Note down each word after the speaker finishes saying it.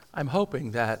I'm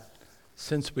hoping that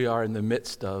since we are in the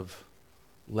midst of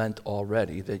Lent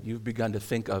already, that you've begun to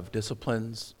think of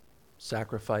disciplines,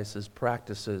 sacrifices,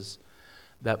 practices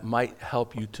that might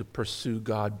help you to pursue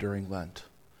God during Lent.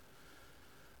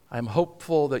 I'm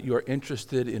hopeful that you're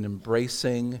interested in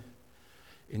embracing,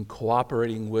 in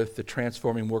cooperating with the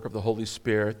transforming work of the Holy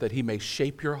Spirit, that He may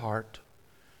shape your heart,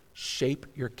 shape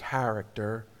your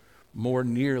character more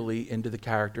nearly into the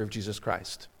character of Jesus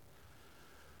Christ.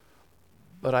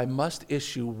 But I must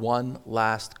issue one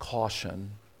last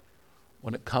caution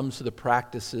when it comes to the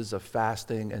practices of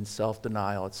fasting and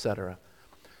self-denial, etc.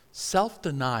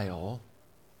 Self-denial,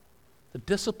 the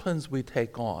disciplines we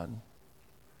take on,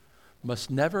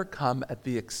 must never come at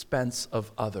the expense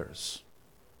of others.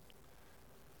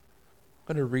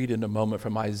 I'm going to read in a moment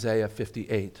from Isaiah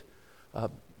 58.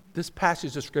 This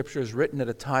passage of Scripture is written at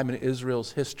a time in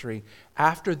Israel's history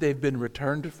after they've been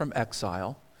returned from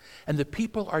exile, and the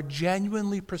people are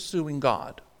genuinely pursuing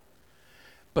God.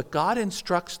 But God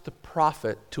instructs the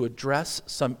prophet to address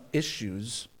some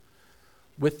issues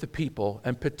with the people,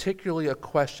 and particularly a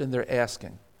question they're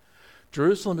asking.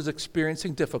 Jerusalem is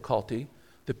experiencing difficulty.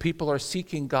 The people are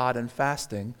seeking God and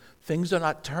fasting. Things are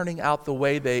not turning out the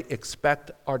way they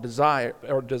expect or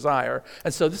desire.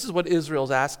 And so this is what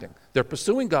Israel's asking. They're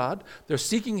pursuing God, they're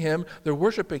seeking Him, they're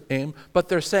worshiping Him, but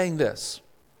they're saying this: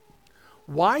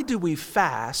 why do we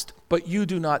fast, but you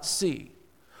do not see?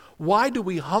 Why do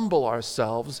we humble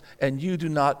ourselves and you do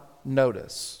not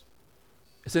notice?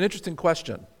 It's an interesting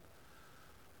question.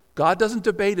 God doesn't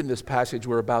debate in this passage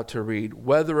we're about to read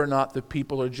whether or not the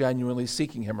people are genuinely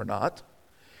seeking Him or not.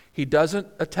 He doesn't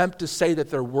attempt to say that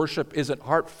their worship isn't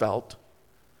heartfelt.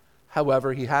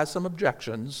 However, He has some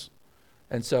objections,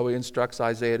 and so He instructs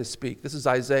Isaiah to speak. This is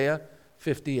Isaiah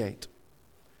 58.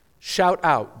 Shout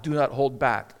out, do not hold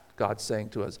back, God's saying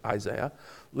to us, Isaiah.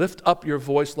 Lift up your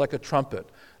voice like a trumpet.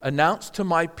 Announce to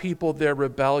my people their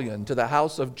rebellion, to the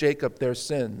house of Jacob their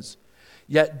sins.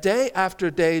 Yet day after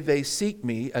day they seek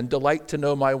me and delight to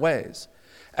know my ways,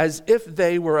 as if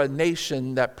they were a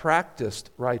nation that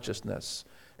practiced righteousness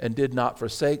and did not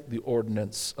forsake the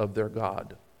ordinance of their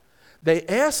God. They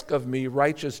ask of me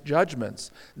righteous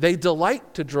judgments. They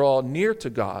delight to draw near to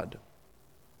God.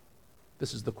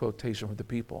 This is the quotation from the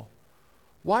people.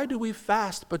 Why do we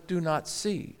fast but do not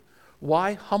see?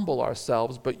 Why humble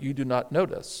ourselves but you do not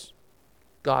notice?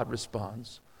 God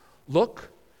responds, look,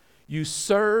 you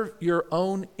serve your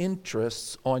own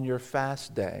interests on your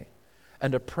fast day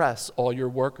and oppress all your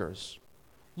workers.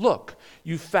 Look,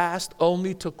 you fast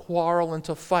only to quarrel and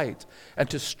to fight and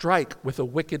to strike with a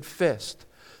wicked fist.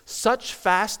 Such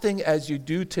fasting as you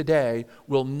do today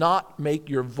will not make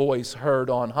your voice heard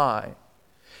on high.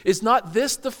 Is not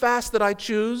this the fast that I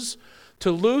choose?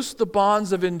 To loose the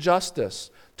bonds of injustice,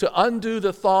 to undo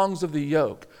the thongs of the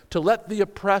yoke, to let the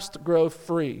oppressed grow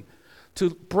free,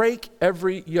 to break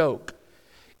every yoke.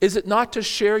 Is it not to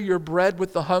share your bread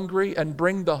with the hungry and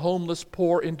bring the homeless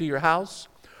poor into your house?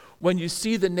 When you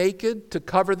see the naked, to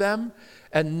cover them,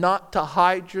 and not to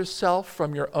hide yourself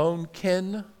from your own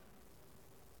kin?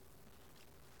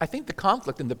 I think the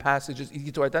conflict in the passage is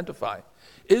easy to identify.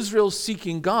 Israel's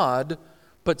seeking God,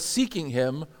 but seeking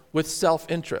Him with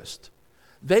self-interest.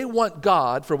 They want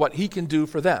God for what He can do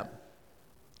for them.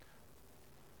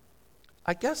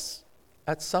 I guess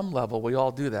at some level we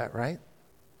all do that, right?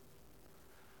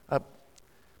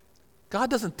 God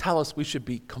doesn't tell us we should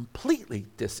be completely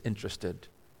disinterested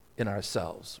in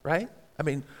ourselves, right? I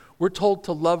mean, we're told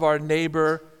to love our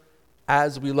neighbor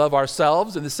as we love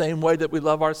ourselves in the same way that we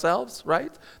love ourselves,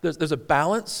 right? There's a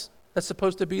balance that's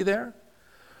supposed to be there.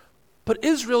 But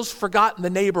Israel's forgotten the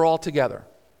neighbor altogether.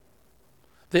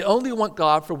 They only want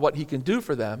God for what He can do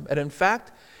for them. And in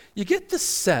fact, you get the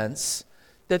sense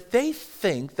that they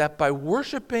think that by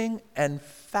worshiping and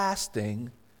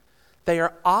fasting, they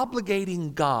are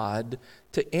obligating God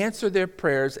to answer their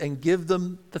prayers and give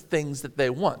them the things that they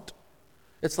want.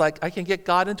 It's like, I can get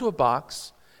God into a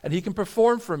box, and He can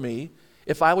perform for me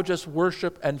if I will just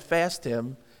worship and fast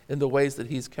Him in the ways that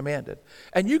He's commanded.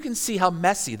 And you can see how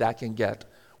messy that can get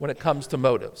when it comes to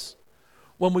motives.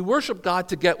 When we worship God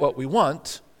to get what we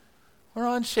want, we're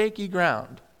on shaky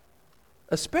ground.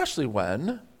 Especially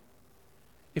when,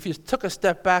 if you took a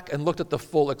step back and looked at the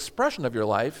full expression of your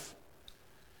life,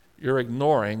 you're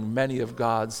ignoring many of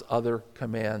God's other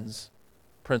commands,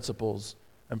 principles,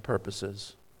 and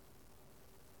purposes.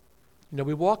 You know,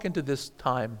 we walk into this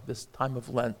time of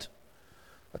Lent,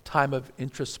 a time of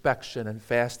introspection and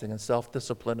fasting and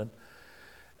self-discipline,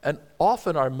 and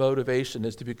often our motivation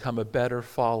is to become a better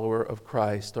follower of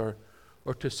Christ, or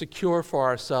to secure for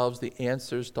ourselves the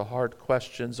answers to hard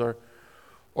questions, or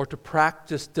to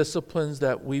practice disciplines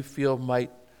that we feel might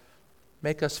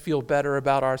make us feel better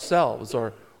about ourselves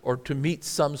or to meet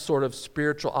some sort of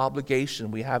spiritual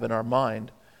obligation we have in our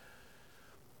mind.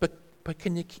 But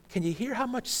can you hear how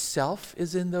much self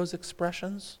is in those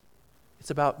expressions?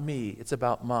 It's about me. It's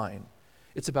about mine.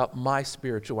 It's about my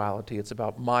spirituality. It's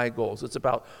about my goals. It's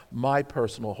about my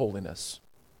personal holiness.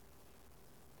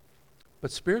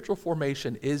 But spiritual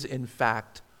formation is, in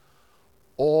fact,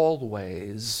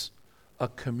 always a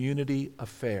community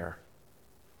affair.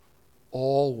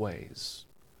 Always.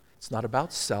 It's not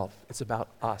about self. It's about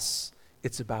us.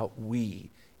 It's about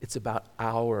we. It's about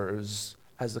ours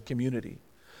as a community.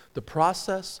 The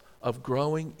process of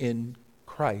growing in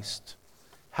Christ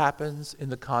happens in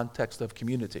the context of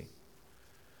community.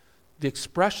 The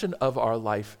expression of our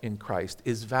life in Christ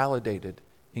is validated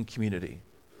in community.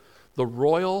 The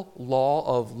royal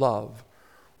law of love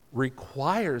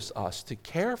requires us to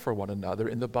care for one another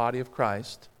in the body of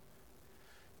Christ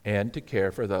and to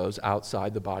care for those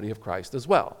outside the body of Christ as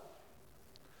well.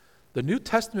 The New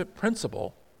Testament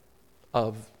principle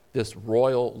of this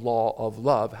royal law of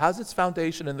love has its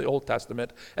foundation in the Old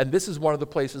Testament, and this is one of the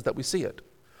places that we see it.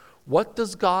 What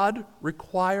does God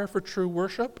require for true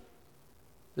worship?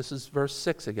 This is verse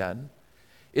 6 again.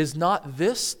 Is not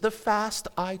this the fast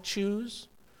I choose?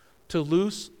 To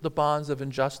loose the bonds of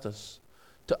injustice,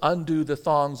 to undo the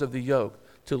thongs of the yoke,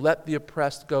 to let the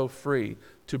oppressed go free,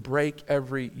 to break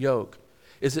every yoke.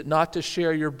 Is it not to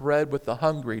share your bread with the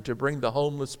hungry, to bring the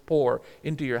homeless poor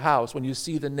into your house, when you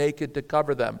see the naked to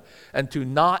cover them, and to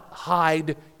not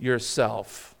hide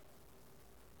yourself?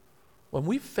 When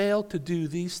we fail to do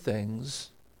these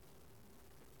things,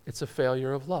 it's a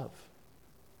failure of love.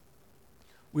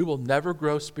 We will never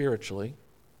grow spiritually,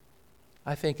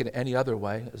 I think in any other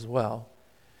way as well,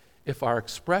 if our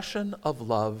expression of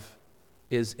love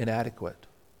is inadequate.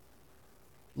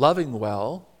 Loving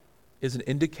well is an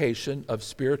indication of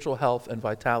spiritual health and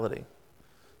vitality.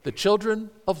 The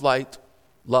children of light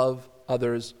love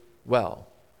others well.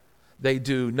 They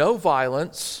do no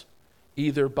violence,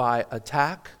 either by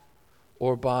attack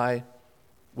or by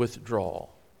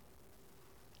withdrawal.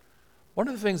 One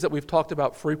of the things that we've talked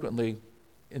about frequently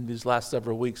in these last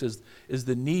several weeks is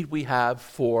the need we have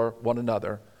for one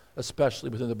another, especially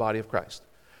within the body of Christ.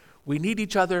 We need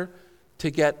each other to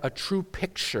get a true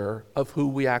picture of who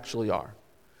we actually are.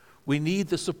 We need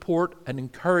the support and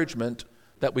encouragement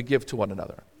that we give to one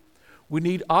another. We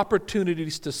need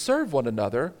opportunities to serve one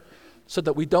another so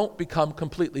that we don't become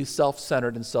completely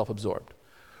self-centered and self-absorbed.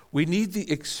 We need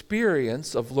the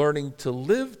experience of learning to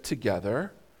live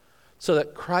together so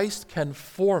that Christ can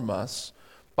form us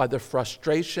by the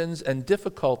frustrations and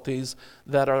difficulties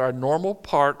that are a normal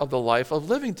part of the life of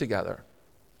living together.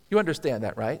 You understand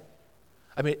that, right?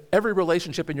 I mean, every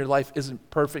relationship in your life isn't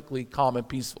perfectly calm and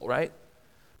peaceful, right?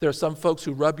 There are some folks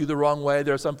who rub you the wrong way.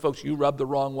 There are some folks you rub the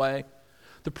wrong way.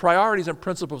 The priorities and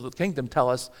principles of the kingdom tell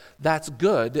us that's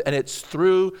good, and it's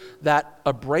through that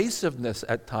abrasiveness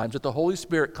at times that the Holy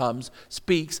Spirit comes,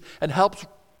 speaks, and helps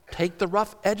take the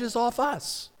rough edges off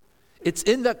us. It's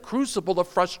in that crucible of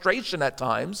frustration at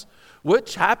times,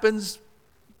 which happens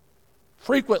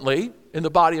frequently in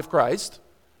the body of Christ,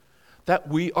 that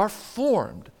we are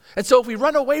formed. And so if we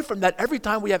run away from that every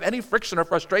time we have any friction or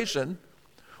frustration,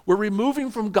 we're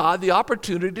removing from God the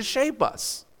opportunity to shape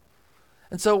us.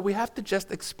 And so we have to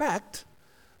just expect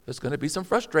there's going to be some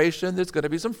frustration, there's going to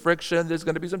be some friction, there's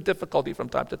going to be some difficulty from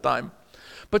time to time.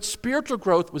 But spiritual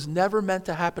growth was never meant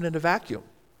to happen in a vacuum,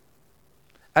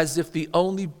 as if the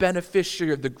only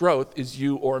beneficiary of the growth is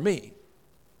you or me.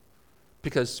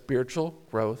 Because spiritual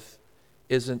growth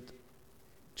isn't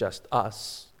just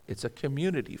us, it's a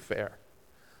community affair.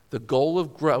 The goal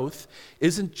of growth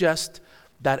isn't just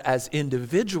that as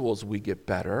individuals we get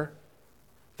better.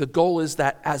 The goal is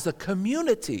that as a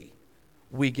community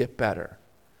we get better.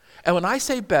 And when I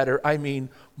say better, I mean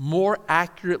more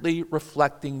accurately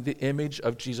reflecting the image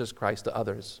of Jesus Christ to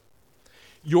others.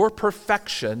 Your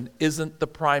perfection isn't the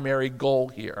primary goal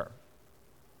here.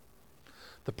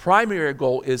 The primary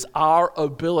goal is our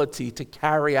ability to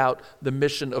carry out the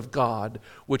mission of God,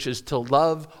 which is to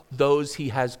love those He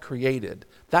has created.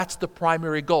 That's the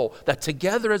primary goal, that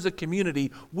together as a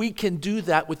community, we can do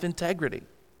that with integrity.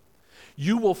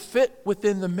 You will fit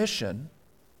within the mission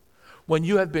when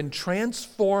you have been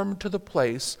transformed to the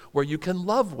place where you can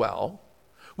love well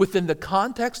within the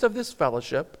context of this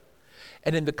fellowship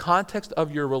and in the context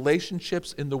of your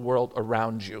relationships in the world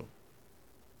around you.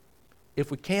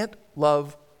 If we can't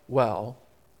love well,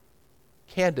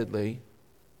 candidly,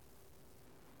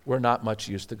 we're not much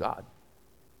use to God.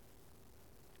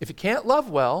 If you can't love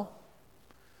well,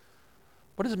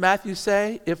 what does Matthew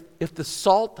say? If the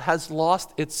salt has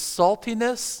lost its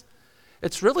saltiness,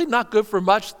 it's really not good for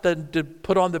much than to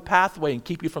put on the pathway and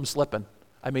keep you from slipping.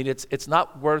 I mean, it's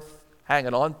not worth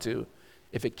hanging on to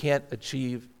if it can't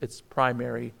achieve its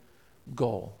primary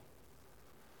goal.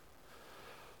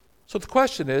 So the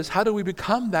question is, how do we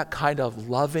become that kind of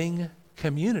loving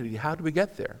community? How do we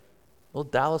get there? Well,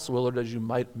 Dallas Willard, as you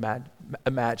might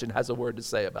imagine, has a word to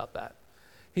say about that.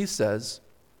 He says,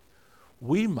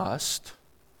 we must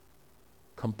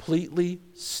completely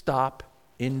stop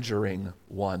injuring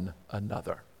one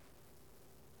another.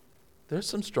 There's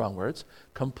some strong words.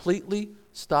 Completely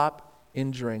stop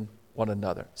injuring one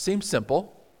another. Seems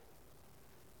simple.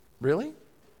 Really?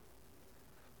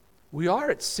 We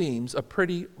are, it seems, a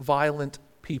pretty violent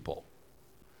people.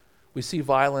 We see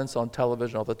violence on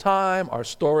television all the time. Our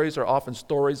stories are often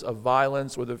stories of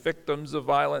violence. We're the victims of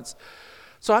violence.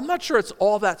 So I'm not sure it's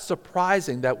all that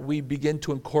surprising that we begin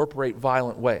to incorporate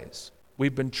violent ways.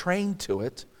 We've been trained to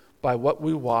it by what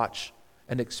we watch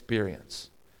and experience.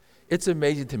 It's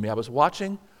amazing to me. I was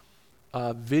watching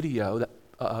a video,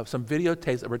 some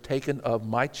videotapes that were taken of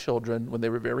my children when they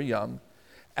were very young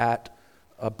at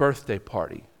a birthday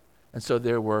party. And so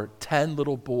there were 10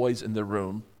 little boys in the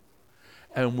room,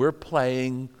 and we're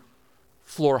playing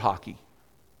floor hockey.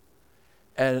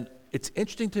 And it's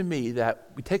interesting to me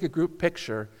that we take a group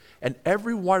picture, and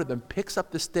every one of them picks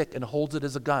up the stick and holds it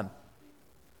as a gun.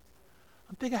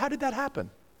 I'm thinking, how did that happen?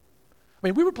 I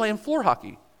mean, we were playing floor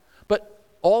hockey, but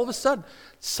all of a sudden,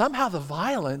 somehow the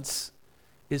violence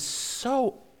is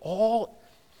so all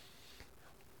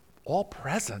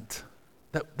present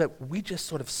that we just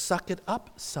sort of suck it up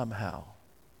somehow.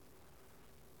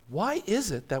 Why is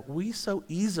it that we so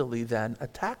easily then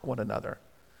attack one another?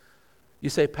 You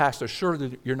say, Pastor,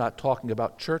 surely you're not talking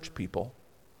about church people.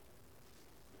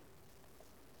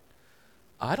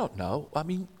 I don't know. I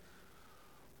mean,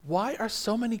 why are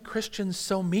so many Christians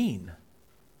so mean?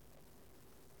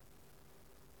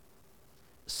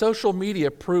 Social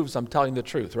media proves I'm telling the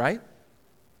truth, right?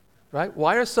 Right?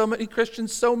 Why are so many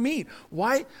Christians so mean?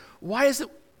 Why is it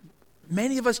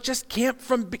many of us just can't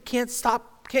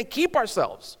keep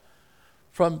ourselves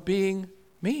from being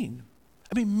mean?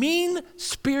 I mean,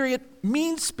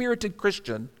 mean-spirited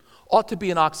Christian ought to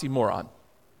be an oxymoron.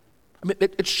 I mean,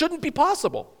 it shouldn't be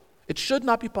possible. It should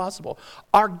not be possible.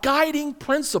 Our guiding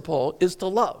principle is to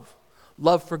love.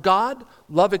 Love for God,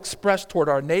 love expressed toward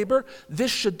our neighbor.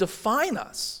 This should define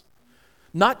us.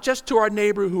 Not just to our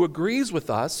neighbor who agrees with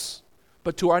us,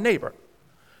 but to our neighbor.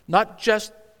 Not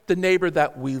just the neighbor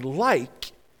that we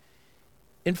like.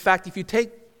 In fact, if you take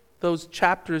those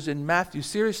chapters in Matthew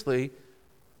seriously,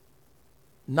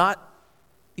 not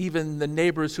even the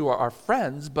neighbors who are our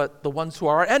friends, but the ones who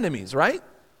are our enemies, right?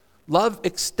 Love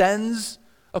extends,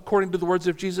 according to the words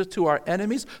of Jesus, to our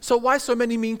enemies. So why so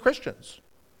many mean Christians?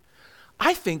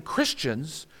 I think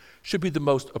Christians should be the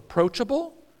most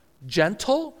approachable,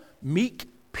 gentle, meek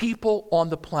people on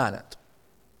the planet.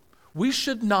 We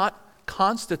should not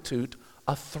constitute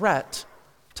a threat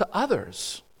to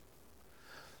others.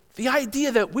 The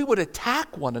idea that we would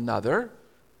attack one another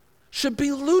should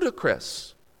be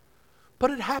ludicrous.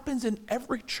 But it happens in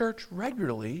every church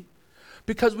regularly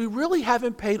because we really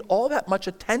haven't paid all that much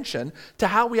attention to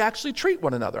how we actually treat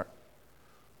one another.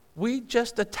 We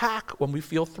just attack when we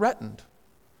feel threatened.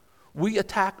 We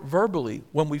attack verbally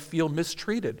when we feel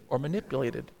mistreated or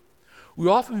manipulated. We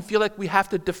often feel like we have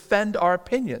to defend our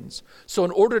opinions. So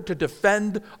in order to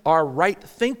defend our right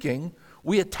thinking,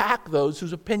 we attack those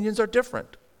whose opinions are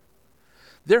different.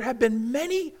 There have been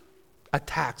many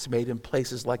attacks made in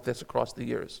places like this across the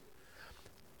years.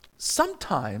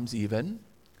 Sometimes even,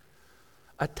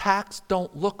 attacks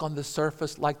don't look on the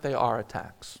surface like they are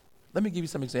attacks. Let me give you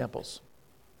some examples.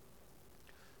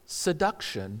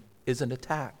 Seduction is an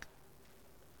attack.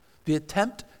 The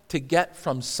attempt to get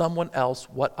from someone else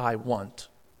what I want,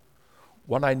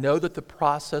 when I know that the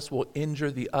process will injure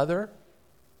the other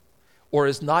or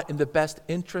is not in the best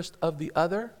interest of the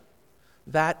other,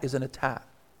 that is an attack.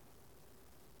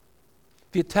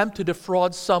 The attempt to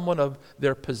defraud someone of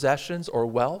their possessions or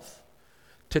wealth,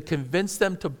 to convince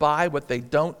them to buy what they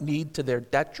don't need to their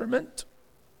detriment,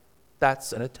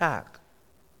 that's an attack.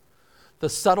 The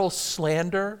subtle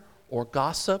slander or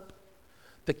gossip,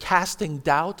 the casting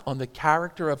doubt on the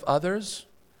character of others,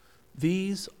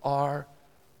 these are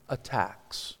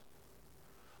attacks.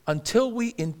 Until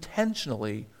we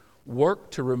intentionally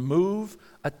work to remove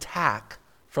attack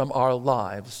from our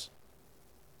lives,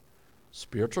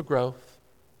 spiritual growth,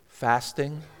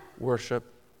 fasting, worship,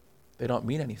 they don't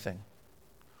mean anything.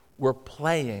 We're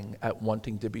playing at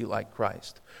wanting to be like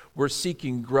Christ. We're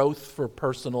seeking growth for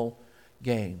personal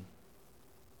gain.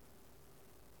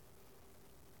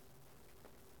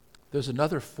 There's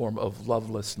another form of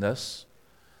lovelessness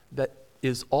that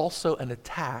is also an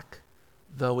attack,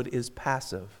 though it is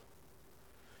passive.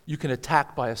 You can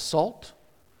attack by assault,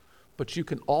 but you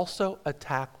can also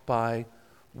attack by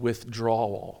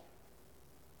withdrawal.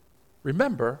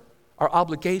 Remember, our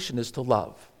obligation is to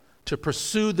love, to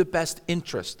pursue the best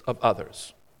interest of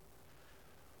others.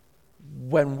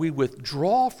 When we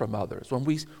withdraw from others, when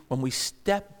we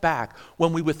step back,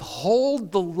 when we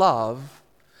withhold the love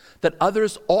that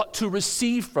others ought to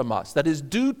receive from us, that is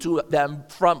due to them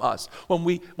from us, when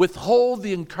we withhold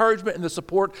the encouragement and the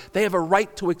support they have a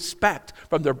right to expect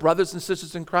from their brothers and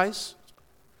sisters in Christ,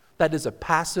 that is a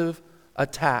passive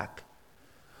attack.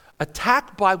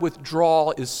 Attack by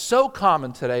withdrawal is so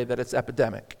common today that it's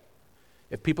epidemic.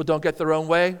 If people don't get their own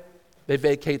way, they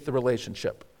vacate the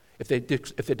relationship. If they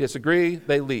disagree,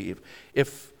 they leave.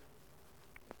 If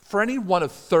for any one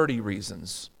of 30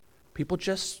 reasons, people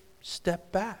just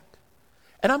step back.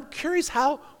 And I'm curious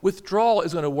how withdrawal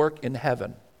is going to work in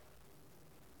heaven.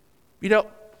 You know,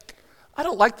 I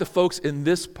don't like the folks in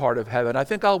this part of heaven. I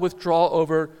think I'll withdraw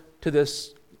over to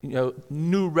this,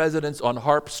 new residence on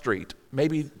Harp Street.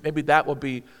 Maybe that will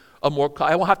be a more.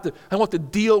 I won't have to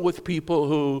deal with people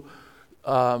who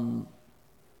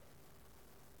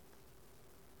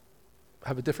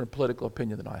have a different political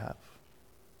opinion than I have,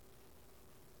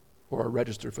 or are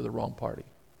registered for the wrong party,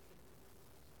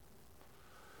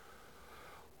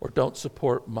 or don't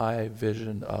support my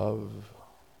vision of.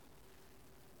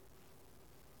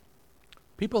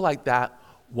 People like that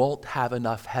won't have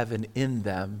enough heaven in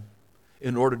them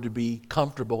in order to be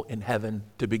comfortable in heaven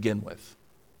to begin with.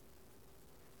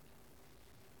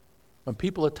 When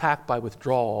people attack by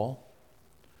withdrawal,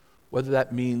 whether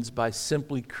that means by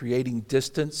simply creating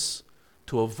distance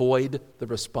to avoid the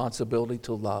responsibility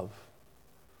to love,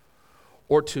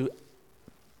 or to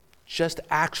just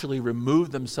actually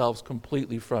remove themselves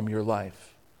completely from your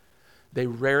life, they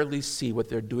rarely see what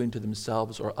they're doing to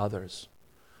themselves or others.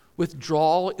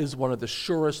 Withdrawal is one of the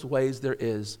surest ways there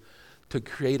is to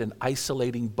create an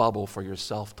isolating bubble for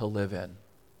yourself to live in.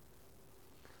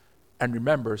 And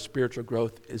remember, spiritual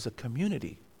growth is a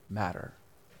community matter.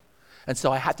 And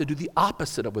so I have to do the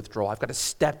opposite of withdrawal. I've got to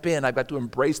step in. I've got to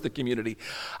embrace the community.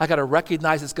 I've got to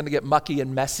recognize it's going to get mucky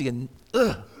and messy and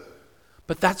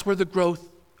but that's where the growth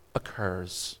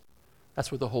occurs. That's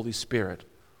where the Holy Spirit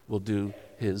will do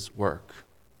his work.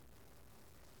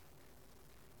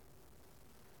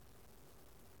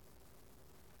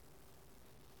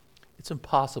 It's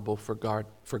impossible for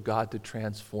God to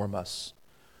transform us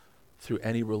through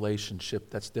any relationship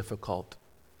that's difficult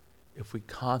if we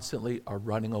constantly are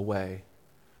running away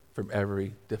from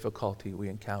every difficulty we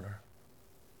encounter.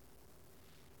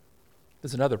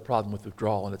 There's another problem with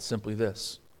withdrawal, and it's simply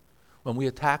this. When we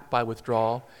attack by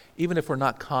withdrawal, even if we're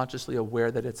not consciously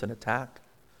aware that it's an attack,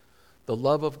 the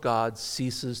love of God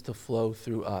ceases to flow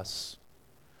through us.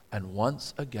 And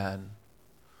once again,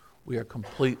 we are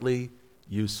completely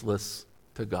useless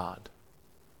to God.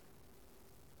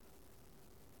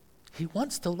 He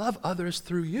wants to love others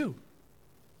through you.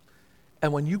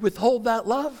 And when you withhold that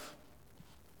love,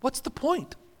 what's the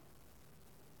point?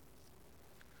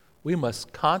 We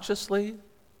must consciously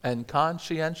and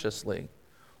conscientiously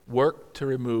work to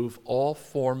remove all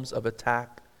forms of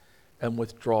attack and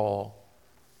withdrawal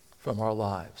from our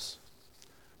lives.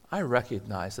 I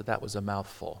recognize that was a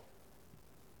mouthful.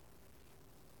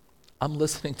 I'm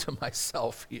listening to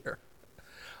myself here.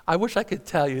 I wish I could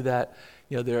tell you that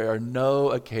there are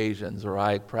no occasions where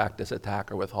I practice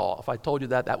attack or withdrawal. If I told you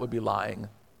that, that would be lying.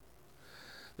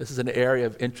 This is an area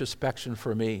of introspection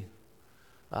for me.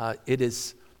 It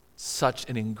is such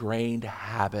an ingrained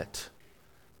habit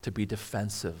to be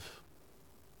defensive,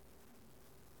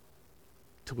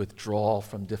 to withdraw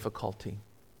from difficulty.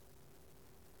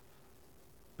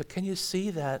 But can you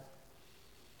see that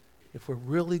if we're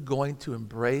really going to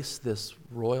embrace this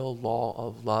royal law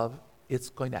of love, it's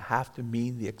going to have to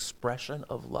mean the expression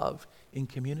of love in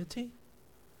community?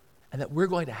 And that we're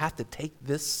going to have to take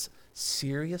this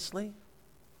seriously?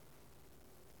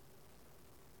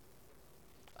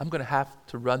 I'm going to have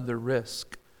to run the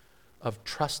risk of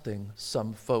trusting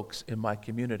some folks in my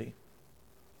community.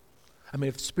 I mean,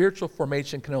 if spiritual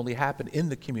formation can only happen in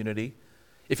the community,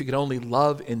 if you can only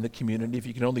love in the community, if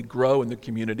you can only grow in the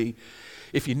community,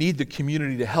 if you need the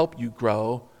community to help you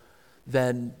grow,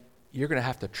 then you're going to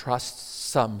have to trust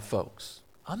some folks.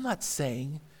 I'm not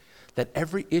saying that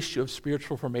every issue of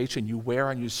spiritual formation you wear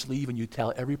on your sleeve and you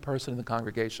tell every person in the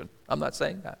congregation. I'm not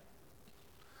saying that.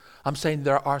 I'm saying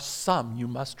there are some you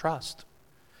must trust.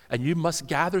 And you must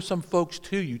gather some folks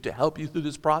to you to help you through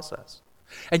this process.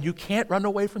 And you can't run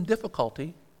away from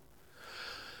difficulty.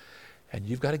 And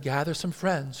you've got to gather some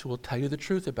friends who will tell you the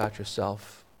truth about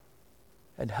yourself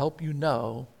and help you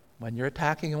know when you're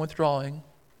attacking and withdrawing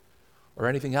or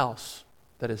anything else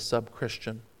that is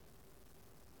sub-Christian.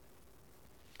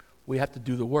 We have to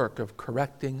do the work of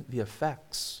correcting the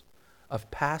effects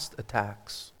of past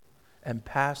attacks and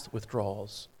past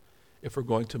withdrawals if we're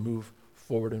going to move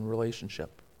forward in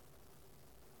relationship.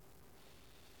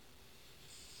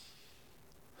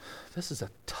 This is a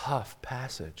tough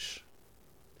passage.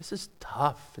 This is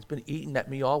tough. It's been eating at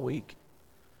me all week.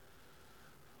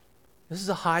 This is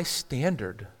a high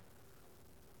standard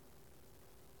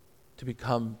to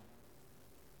become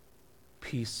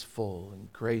peaceful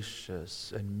and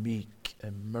gracious and meek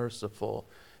and merciful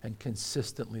and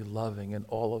consistently loving in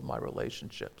all of my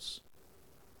relationships.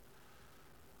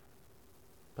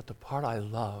 But the part I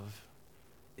love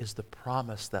is the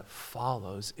promise that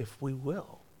follows if we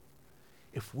will.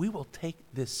 If we will take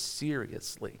this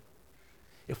seriously,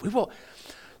 if we will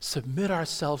submit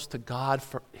ourselves to God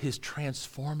for his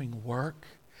transforming work,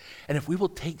 and if we will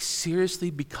take seriously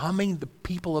becoming the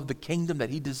people of the kingdom that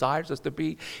he desires us to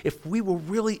be, if we will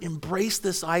really embrace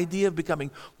this idea of becoming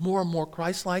more and more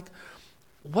Christ-like,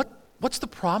 what's the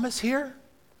promise here?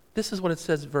 This is what it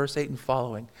says, verse 8 and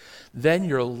following. Then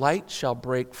your light shall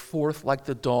break forth like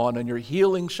the dawn, and your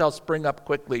healing shall spring up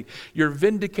quickly. Your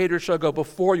vindicator shall go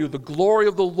before you. The glory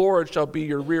of the Lord shall be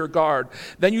your rear guard.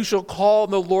 Then you shall call,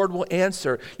 and the Lord will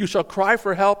answer. You shall cry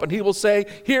for help, and he will say,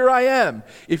 here I am.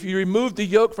 If you remove the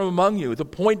yoke from among you, the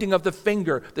pointing of the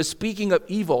finger, the speaking of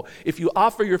evil, if you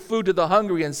offer your food to the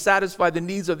hungry and satisfy the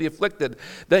needs of the afflicted,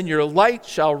 then your light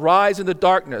shall rise in the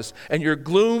darkness, and your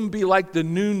gloom be like the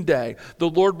noonday. The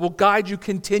Lord will guide you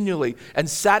continually and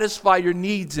satisfy your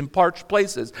needs in parched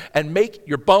places and make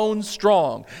your bones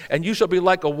strong. And you shall be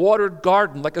like a watered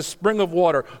garden, like a spring of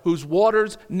water, whose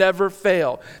waters never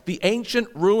fail. The ancient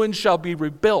ruins shall be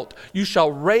rebuilt. You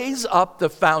shall raise up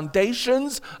the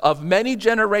foundations of many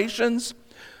generations.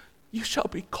 You shall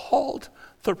be called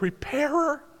the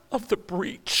repairer of the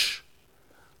breach.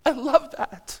 I love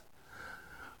that.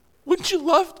 Wouldn't you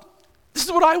love? This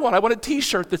is what I want. I want a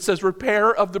t-shirt that says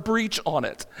repair of the breach on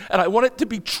it. And I want it to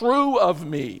be true of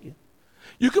me.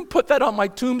 You can put that on my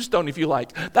tombstone if you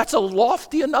like. That's a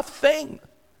lofty enough thing.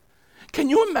 Can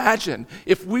you imagine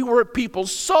if we were a people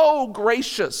so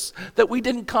gracious that we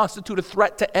didn't constitute a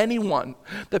threat to anyone,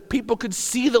 that people could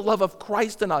see the love of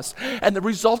Christ in us, and the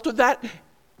result of that,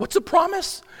 what's the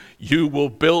promise? You will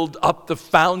build up the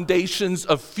foundations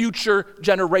of future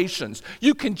generations.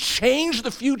 You can change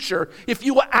the future if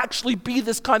you will actually be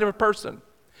this kind of a person.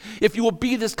 If you will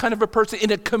be this kind of a person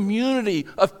in a community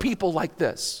of people like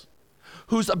this,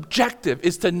 whose objective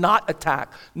is to not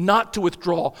attack, not to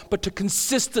withdraw, but to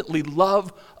consistently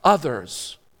love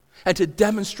others and to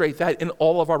demonstrate that in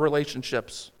all of our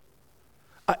relationships.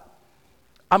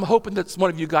 I'm hoping that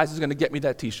one of you guys is going to get me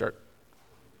that t-shirt.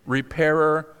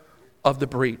 Repairer of the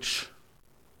breach.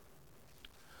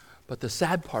 But the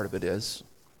sad part of it is,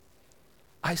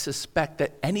 I suspect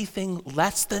that anything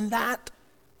less than that,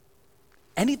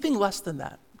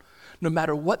 no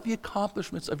matter what the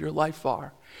accomplishments of your life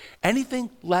are, anything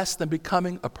less than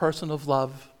becoming a person of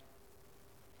love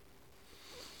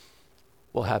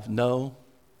will have no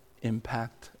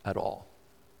impact at all.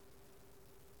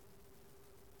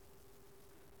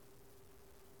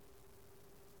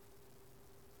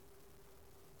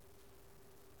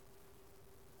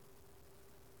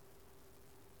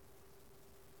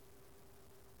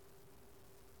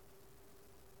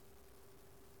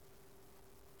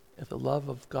 If the love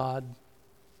of God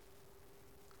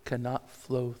cannot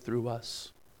flow through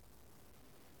us,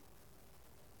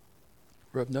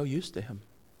 we're of no use to him.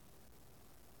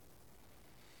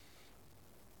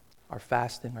 Our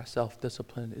fasting, our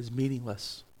self-discipline is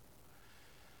meaningless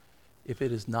if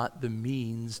it is not the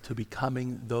means to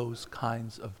becoming those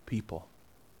kinds of people.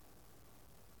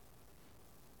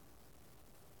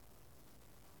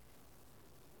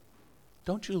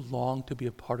 Don't you long to be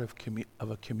a part of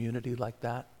a community like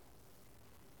that?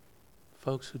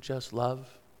 Folks who just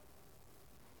love,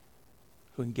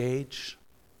 who engage,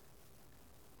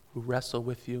 who wrestle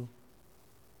with you,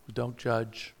 who don't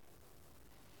judge.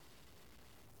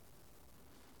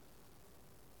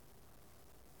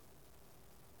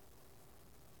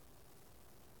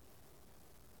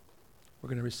 We're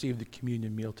going to receive the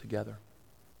communion meal together.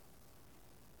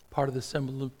 Part of the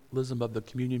symbolism of the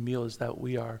communion meal is that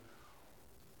we are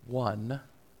one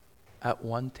at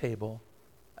one table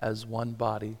as one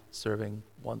body serving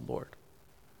one Lord.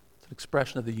 It's an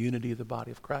expression of the unity of the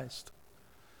body of Christ.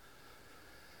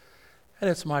 And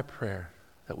it's my prayer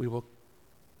that we will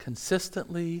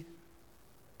consistently,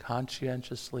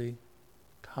 conscientiously,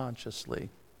 consciously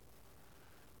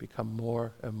become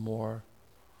more and more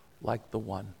like the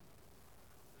one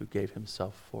who gave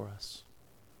himself for us.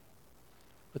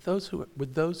 Would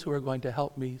those who are going to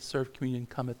help me serve communion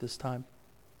come at this time?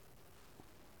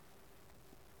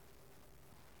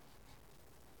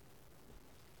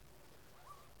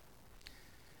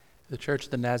 The Church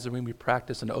of the Nazarene, we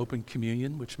practice an open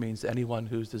communion, which means anyone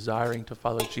who's desiring to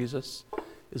follow Jesus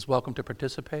is welcome to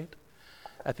participate.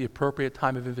 At the appropriate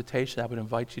time of invitation, I would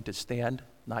invite you to stand,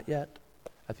 not yet,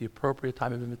 at the appropriate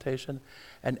time of invitation,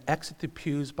 and exit the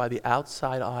pews by the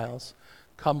outside aisles.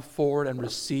 Come forward and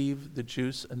receive the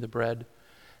juice and the bread,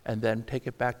 and then take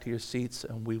it back to your seats,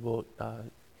 and we will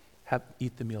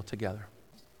eat the meal together.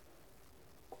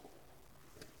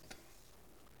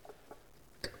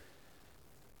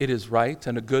 It is right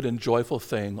and a good and joyful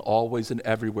thing, always and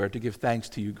everywhere, to give thanks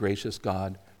to you, gracious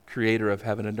God, creator of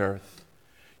heaven and earth.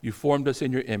 You formed us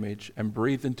in your image and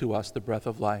breathed into us the breath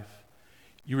of life.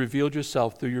 You revealed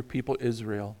yourself through your people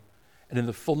Israel, and in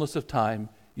the fullness of time,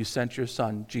 you sent your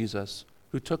Son, Jesus,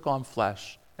 who took on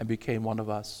flesh and became one of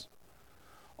us.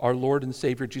 Our Lord and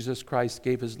Savior Jesus Christ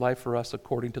gave his life for us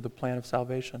according to the plan of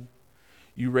salvation.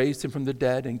 You raised him from the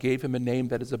dead and gave him a name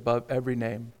that is above every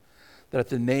name, that at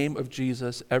the name of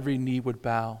Jesus every knee would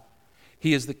bow.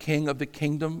 He is the King of the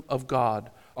kingdom of God,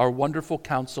 our wonderful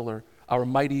counselor, our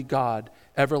mighty God,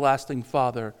 everlasting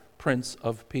Father, Prince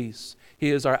of Peace. He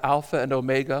is our Alpha and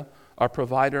Omega, our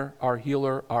provider, our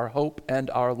healer, our hope, and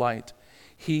our light.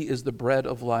 He is the bread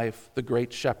of life, the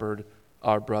great shepherd,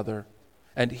 our brother,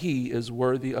 and he is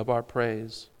worthy of our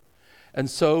praise. And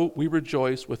so we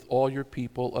rejoice with all your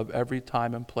people of every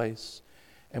time and place,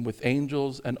 and with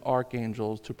angels and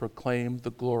archangels to proclaim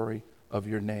the glory of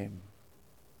your name.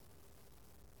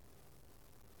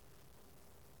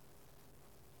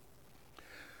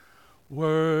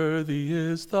 Worthy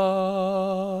is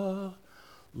the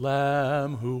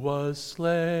Lamb who was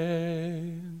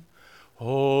slain.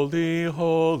 Holy,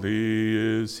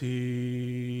 holy is he.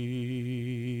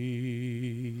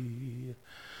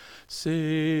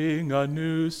 Sing a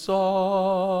new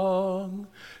song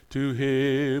to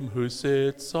him who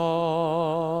sits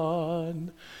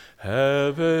on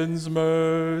heaven's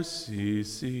mercy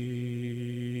seat.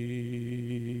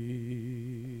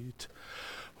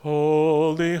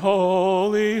 Holy,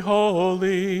 holy,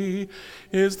 holy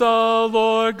is the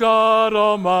Lord God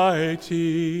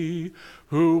Almighty,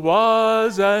 who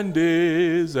was and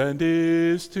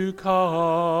is to come.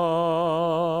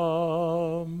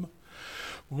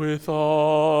 With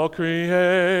all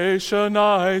creation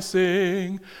I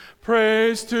sing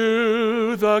praise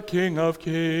to the King of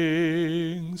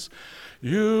Kings.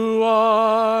 You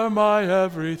are my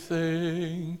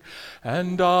everything,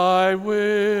 and I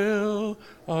will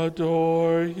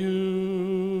adore you.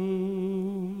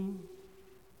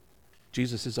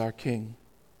 Jesus is our King.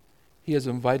 He has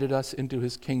invited us into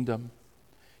his kingdom.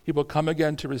 He will come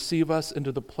again to receive us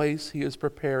into the place he is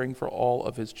preparing for all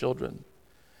of his children.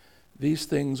 These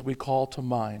things we call to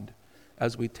mind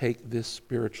as we take this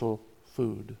spiritual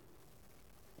food.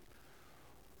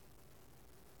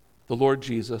 The Lord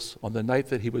Jesus, on the night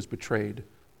that he was betrayed,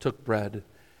 took bread,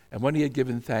 and when he had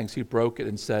given thanks, he broke it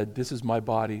and said, "This is my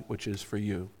body, which is for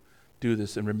you. Do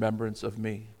this in remembrance of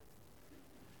me."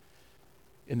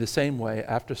 In the same way,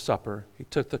 after supper, he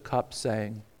took the cup,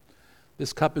 saying,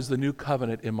 "This cup is the new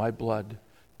covenant in my blood.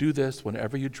 Do this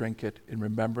whenever you drink it in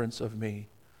remembrance of me.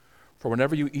 For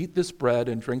whenever you eat this bread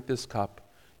and drink this cup,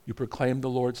 you proclaim the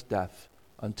Lord's death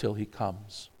until he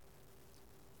comes."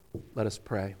 Let us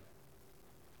pray.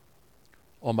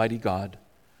 Almighty God,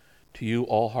 to you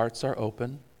all hearts are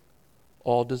open,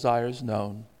 all desires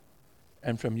known,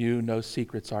 and from you no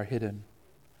secrets are hidden.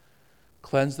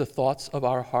 Cleanse the thoughts of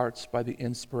our hearts by the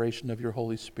inspiration of your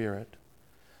Holy Spirit,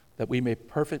 that we may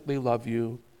perfectly love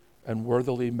you and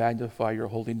worthily magnify your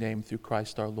holy name through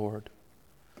Christ our Lord.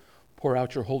 Pour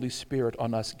out your Holy Spirit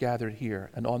on us gathered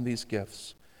here and on these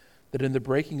gifts, that in the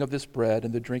breaking of this bread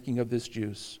and the drinking of this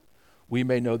juice, we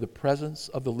may know the presence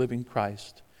of the living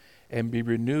Christ and be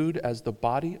renewed as the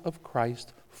body of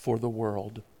Christ for the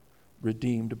world,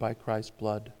 redeemed by Christ's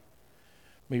blood.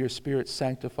 May your Spirit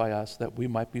sanctify us that we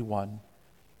might be one,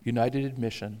 united in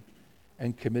mission,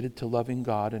 and committed to loving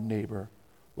God and neighbor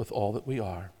with all that we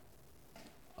are.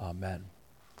 Amen.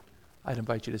 I'd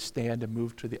invite you to stand and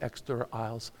move to the exterior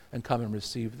aisles and come and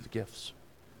receive the gifts.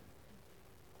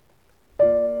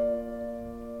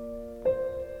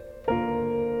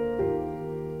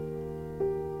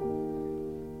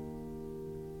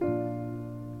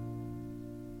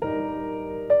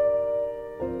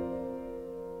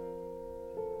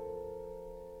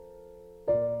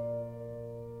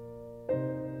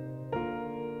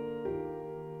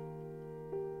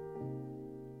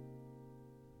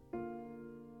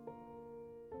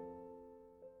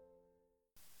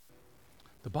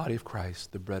 the body of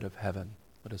Christ, the bread of heaven.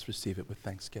 Let us receive it with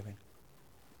thanksgiving.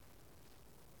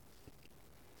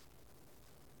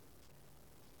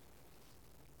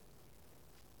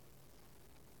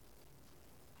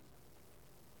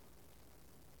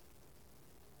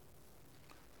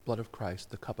 Blood of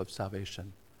Christ, the cup of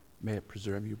salvation, may it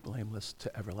preserve you blameless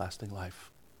to everlasting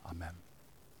life. Amen.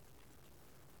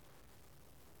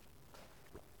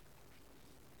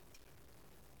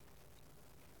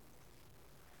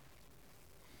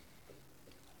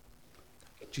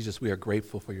 Jesus, we are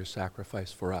grateful for your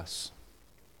sacrifice for us.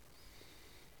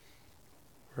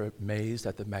 We're amazed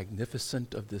at the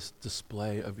magnificence of this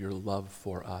display of your love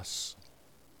for us.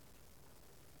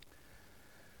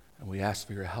 And we ask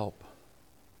for your help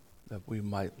that we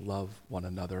might love one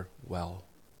another well.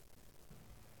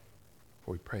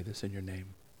 For we pray this in your name.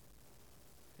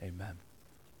 Amen.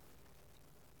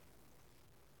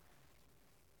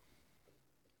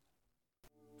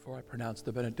 Before I pronounce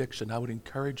the benediction, I would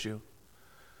encourage you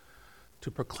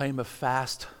to proclaim a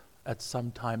fast at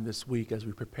some time this week as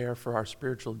we prepare for our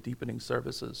spiritual deepening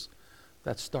services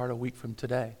that start a week from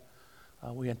today.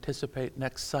 We anticipate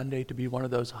next Sunday to be one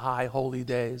of those high holy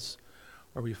days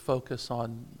where we focus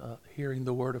on hearing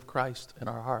the word of Christ in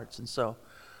our hearts. And so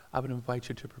I would invite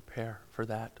you to prepare for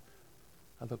that.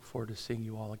 I look forward to seeing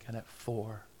you all again at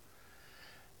 4.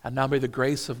 And now may the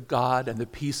grace of God and the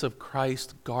peace of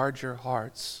Christ guard your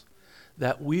hearts,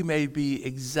 that we may be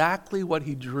exactly what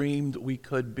he dreamed we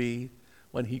could be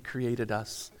when he created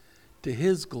us. To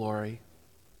his glory,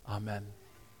 amen.